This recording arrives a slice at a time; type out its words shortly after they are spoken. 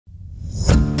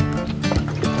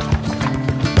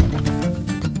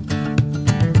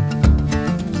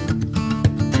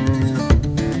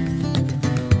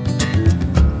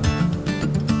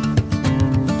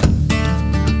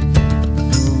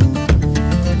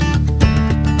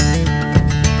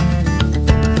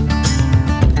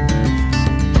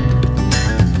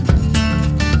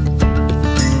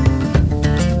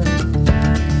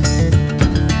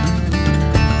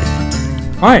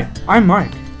I'm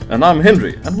Mike. And I'm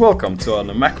Henry, and welcome to our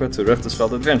Namaqua to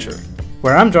Richtersveld adventure.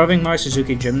 Where I'm driving my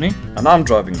Suzuki Jimny. And I'm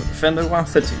driving the Defender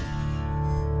 130.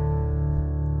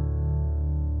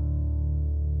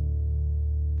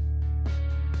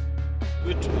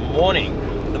 Good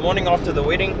morning. The morning after the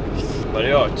wedding. But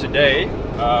yeah, today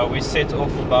we set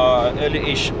off about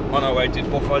early-ish on our way to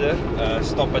Pofadder.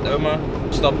 Stop at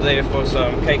Oma, stop there for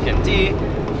some cake and tea,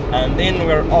 and then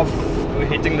we're off. We're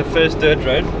hitting the first dirt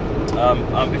road.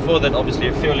 Before that,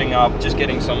 obviously fueling up, just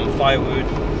getting some firewood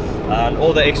and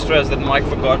all the extras that Mike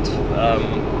forgot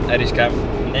at his camp.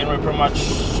 And then we're pretty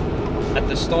much at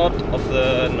the start of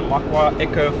the Namaqua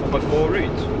Eco 4x4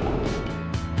 route.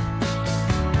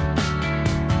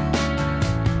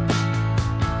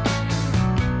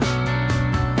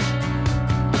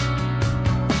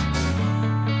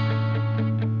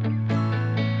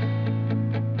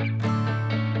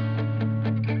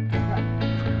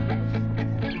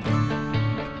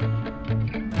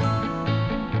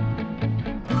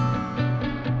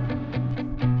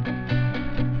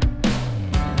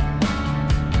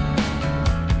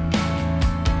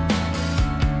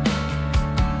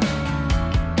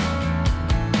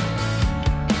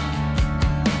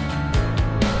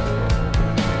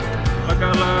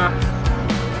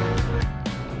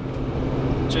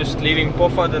 Just leaving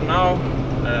Pofadder now.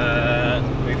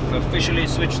 We've officially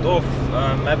switched off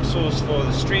map source for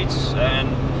the streets, and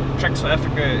Tracks for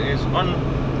Africa is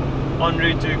en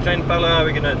route to Kleinpella.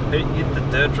 We're gonna hit the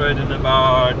dirt road in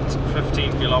about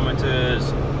 15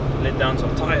 kilometers, let down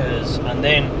some tires, and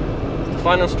then the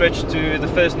final stretch to the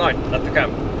first night at the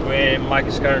camp, where Mike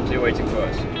is currently waiting for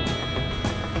us.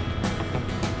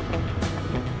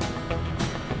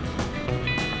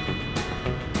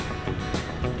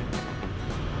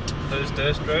 First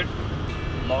dirt road,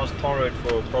 last tar road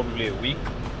for probably a week,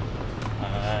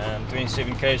 and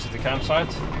 27 k's to the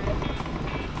campsite,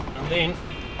 and then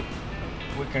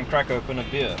we can crack open a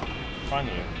beer,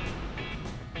 finally.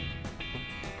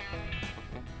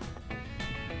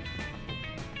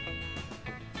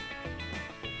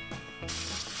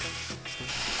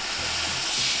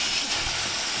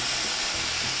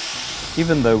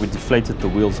 Even though we deflated the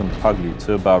wheels and Pugly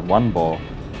to about 1 bar,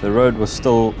 the road was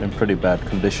still in pretty bad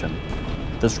condition.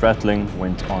 This rattling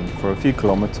went on for a few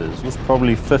kilometers. It was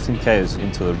probably 15 k's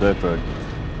into the dirt road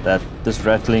that this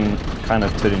rattling kind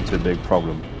of turned into a big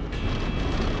problem.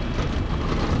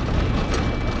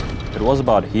 It was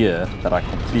about here that I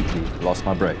completely lost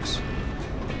my brakes.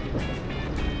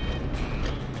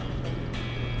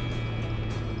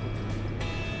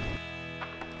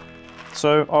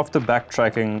 So after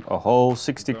backtracking a whole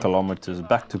 60 kilometers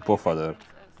back to Pofadder,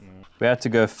 we had to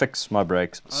go fix my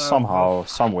brakes somehow,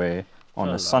 somewhere on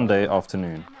a Sunday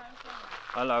afternoon.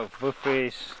 Hello,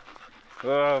 Woofies.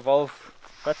 Wolf.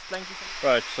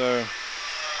 Right, so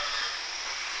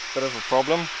bit of a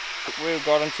problem. We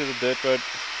got onto the dirt road,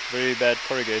 very bad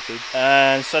corrugated,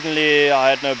 and suddenly I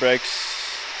had no brakes.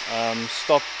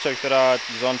 Stopped, checked it out,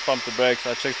 Zon pumped the brakes,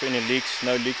 I checked for any leaks,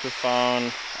 no leaks were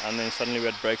found, and then suddenly we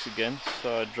had brakes again.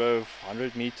 So I drove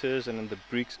 100 meters and then the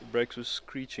brakes was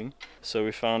screeching. So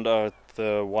we found out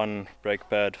the one brake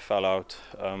pad fell out.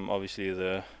 Obviously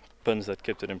the pins that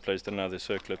kept it in place didn't have the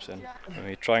circlips in. And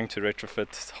we're trying to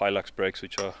retrofit Hilux brakes,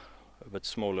 which are a bit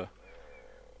smaller.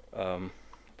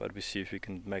 But we see if we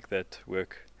can make that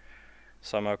work.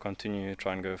 Somehow continue,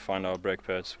 try and go find our brake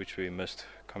pads, which we missed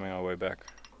coming our way back.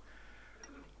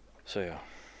 So yeah.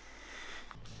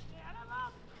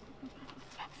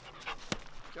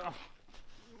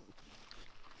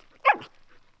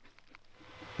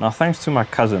 Now, thanks to my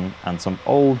cousin and some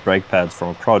old brake pads from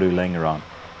a Prado laying around,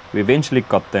 we eventually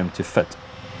got them to fit.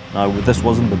 Now, this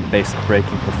wasn't the best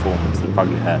braking performance that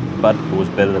Pugly had, but it was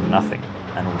better than nothing,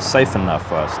 and it was safe enough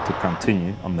for us to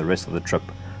continue on the rest of the trip.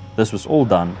 This was all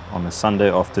done on a Sunday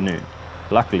afternoon.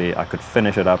 Luckily, I could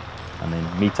finish it up and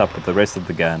then meet up with the rest of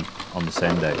the gang on the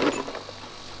same day.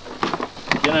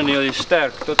 Jimny is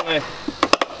sterk, tot my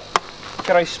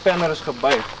kruisspanner is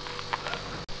gebuig.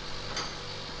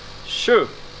 Sure.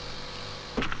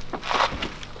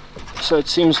 So it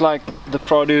seems like the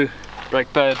Prado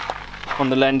brake pad on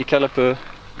the Landy caliper,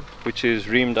 which is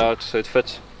reamed out so it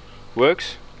fits,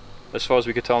 works as far as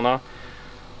we can tell now.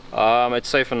 It's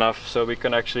safe enough so we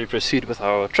can actually proceed with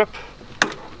our trip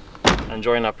and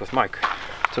join up with Mike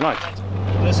tonight.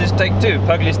 This is take 2.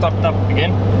 Pugly stopped up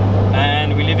again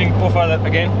and we're leaving Pofadder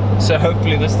again, so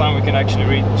hopefully this time we can actually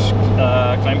reach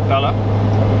Kleinpella.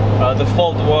 The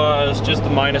fault was just the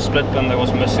minor split pin that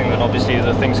was missing, that obviously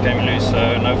the things came loose,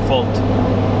 so no fault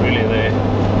really there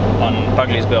on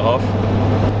Pugly's behalf.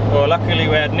 Well, luckily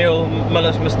we had Neil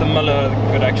Miller, Mr. Miller,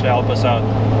 could actually help us out.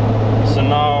 So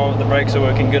now the brakes are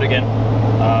working good again,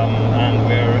 and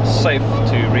we're safe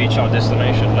to reach our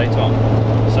destination later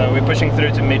on. So we're pushing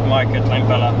through to meet Mike at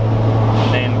Landy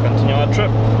and then continue our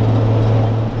trip.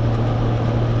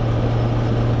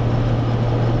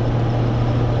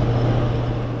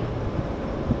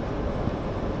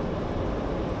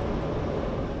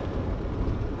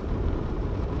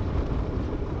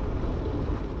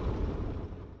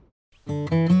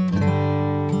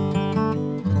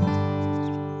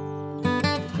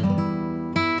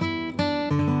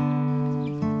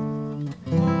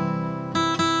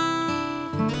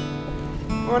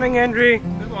 Morning, Andrew.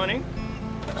 Good morning.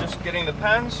 Just getting the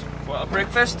pans for our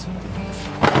breakfast.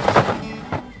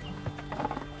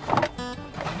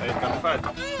 Hey, kan vat.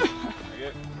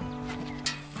 Okay.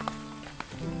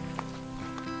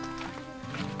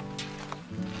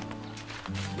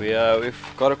 We've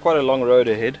got quite a long road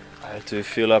ahead. I had to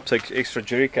fill up 6 extra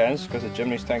jerry cans because the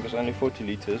Jimny's tank is only 40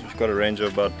 liters. We've got a range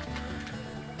of about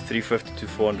 350 to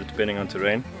 400 depending on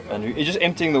terrain. And we're just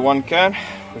emptying the one can.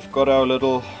 We've got our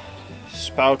little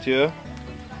spout here,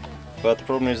 but the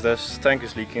problem is this tank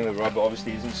is leaking. The rubber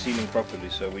obviously isn't sealing properly,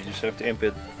 so we just have to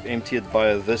empty it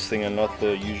via this thing and not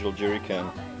the usual jerry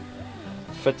can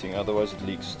fitting, otherwise it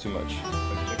leaks too much.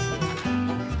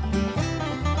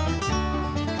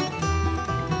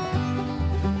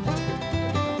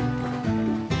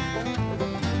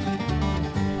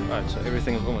 Right, so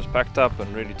everything's almost packed up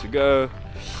and ready to go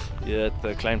here at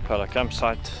the Landy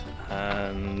campsite.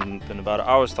 And in about an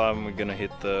hour's time we're going to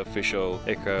hit the official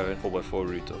Eco 4x4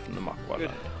 route of Namaqua.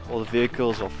 All the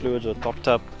vehicles, all fluids are topped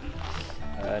up,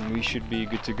 and we should be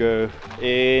good to go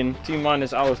in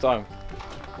T-minus hour's time.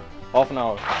 Half an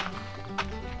hour.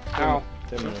 Ow.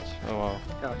 10 minutes. Oh wow.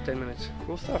 Yeah, 10 minutes.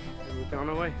 Cool stuff. We'll be on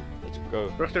our way. Let's go.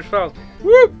 Richtersveld.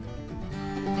 Woo!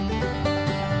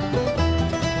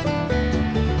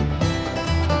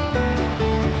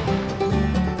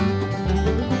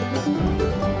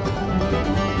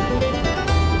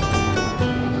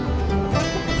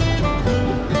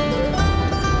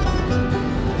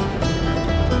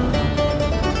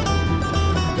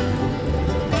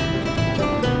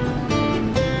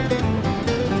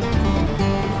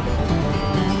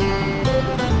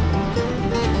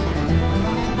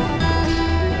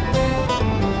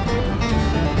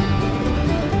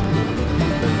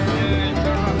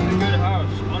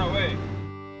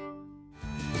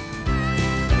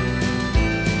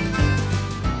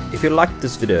 If you liked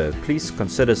this video, please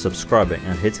consider subscribing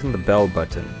and hitting the bell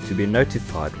button to be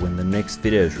notified when the next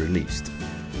video is released.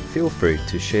 Feel free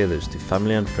to share this to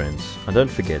family and friends, and don't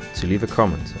forget to leave a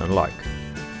comment and like.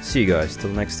 See you guys till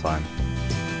next time.